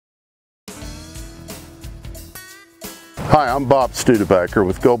Hi, I'm Bob Studebaker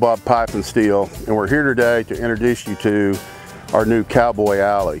with GoBob Pipe and Steel, and we're here today to introduce you to our new Cowboy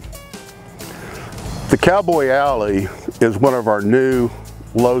Alley. The Cowboy Alley is one of our new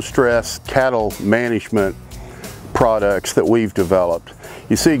low-stress cattle management products that we've developed.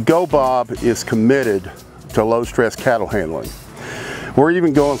 You see, GoBob is committed to low-stress cattle handling. We're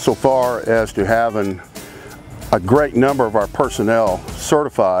even going so far as to having a great number of our personnel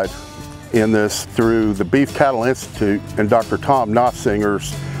certified in this through the Beef Cattle Institute and Dr. Tom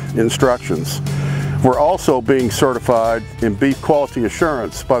Knopfsinger's instructions. We're also being certified in beef quality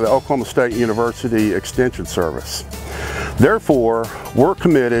assurance by the Oklahoma State University Extension Service. Therefore, we're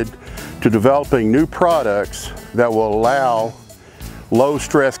committed to developing new products that will allow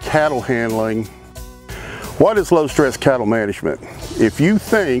low-stress cattle handling. What is low-stress cattle management? If you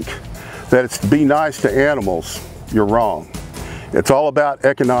think that it's to be nice to animals, you're wrong. It's all about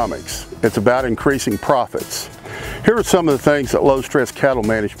economics. It's about increasing profits. Here are some of the things that low-stress cattle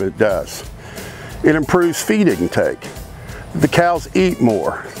management does. It improves feed intake. The cows eat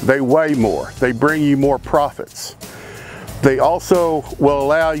more, they weigh more, they bring you more profits. They also will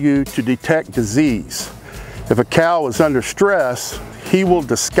allow you to detect disease. If a cow is under stress, he will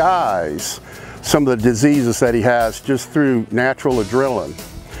disguise some of the diseases that he has just through natural adrenaline.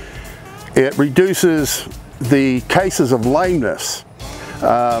 It reduces the cases of lameness.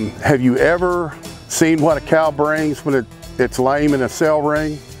 Have you ever seen what a cow brings when it's lame in a cell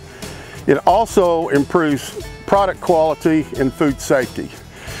ring? It also improves product quality and food safety.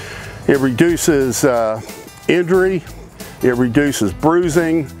 It reduces injury, it reduces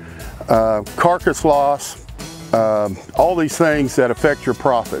bruising, carcass loss, all these things that affect your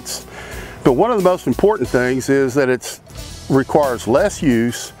profits. But one of the most important things is that it requires less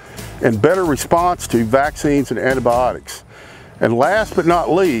use and better response to vaccines and antibiotics. And last but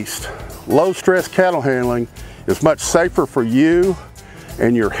not least, low-stress cattle handling is much safer for you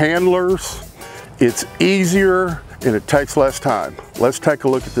and your handlers. It's easier and it takes less time. Let's take a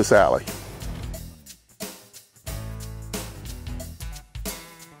look at this alley.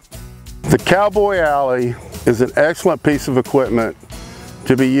 The Cowboy Alley is an excellent piece of equipment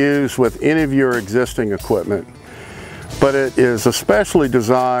to be used with any of your existing equipment, but it is especially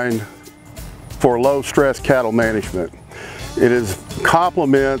designed for low-stress cattle management. It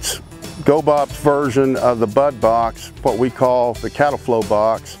complements GoBob's version of the bud box, what we call the cattle flow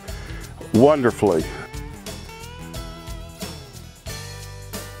box, wonderfully.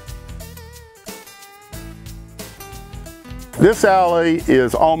 This alley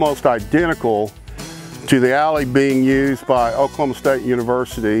is almost identical to the alley being used by Oklahoma State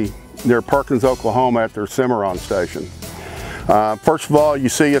University near Perkins, Oklahoma at their Cimarron station. First of all, you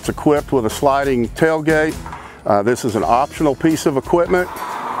see it's equipped with a sliding tailgate. This is an optional piece of equipment.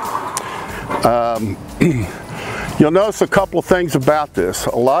 You'll notice a couple of things about this.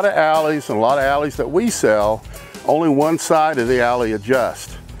 A lot of alleys and a lot of alleys that we sell, only one side of the alley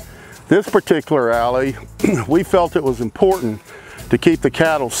adjusts. This particular alley, we felt it was important to keep the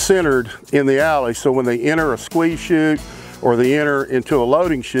cattle centered in the alley, so when they enter a squeeze chute or they enter into a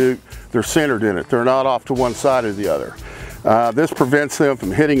loading chute, they're centered in it. They're not off to one side or the other. This prevents them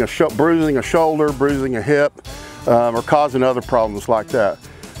from hitting bruising a shoulder, bruising a hip, or causing other problems like that.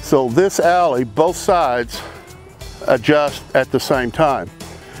 So this alley, both sides adjust at the same time.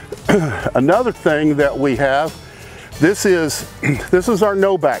 Another thing that we have, this is our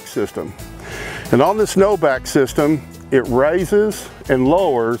no-back system. And on this no-back system, it raises and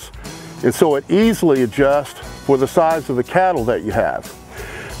lowers, and so it easily adjusts for the size of the cattle that you have.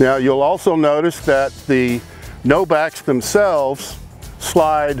 Now you'll also notice that the no-backs themselves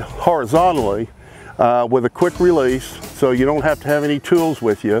slide horizontally with a quick release, so you don't have to have any tools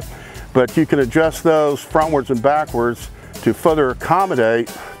with you, but you can adjust those frontwards and backwards to further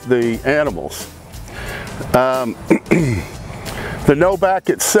accommodate the animals. The no-back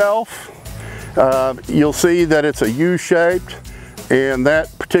itself, you'll see that it's a U-shaped, and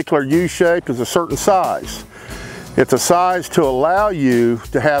that particular U-shape is a certain size. It's a size to allow you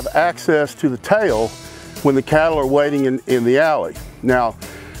to have access to the tail when the cattle are waiting in the alley. Now,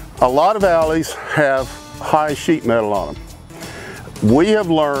 a lot of alleys have high sheet metal on them. We have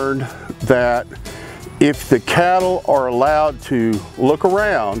learned that if the cattle are allowed to look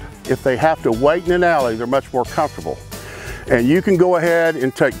around, if they have to wait in an alley, they're much more comfortable. And you can go ahead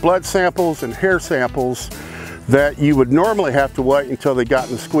and take blood samples and hair samples that you would normally have to wait until they got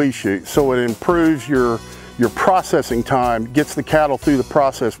in the squeeze chute. So it improves your processing time, gets the cattle through the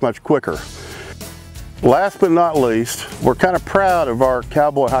process much quicker. Last but not least, we're kind of proud of our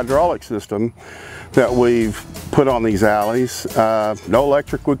Cowboy hydraulic system that we've put on these alleys. No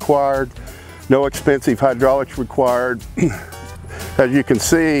electric required, No expensive hydraulics required. As you can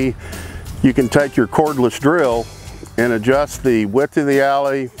see, you can take your cordless drill and adjust the width of the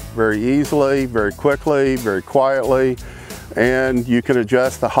alley very easily, very quickly, very quietly, and you can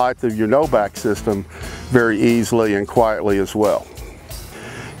adjust the height of your no-back system very easily and quietly as well.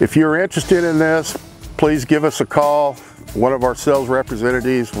 If you're interested in this, please give us a call. One of our sales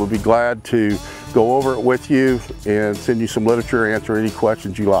representatives will be glad to go over it with you and send you some literature, answer any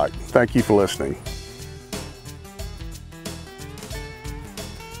questions you like. Thank you for listening.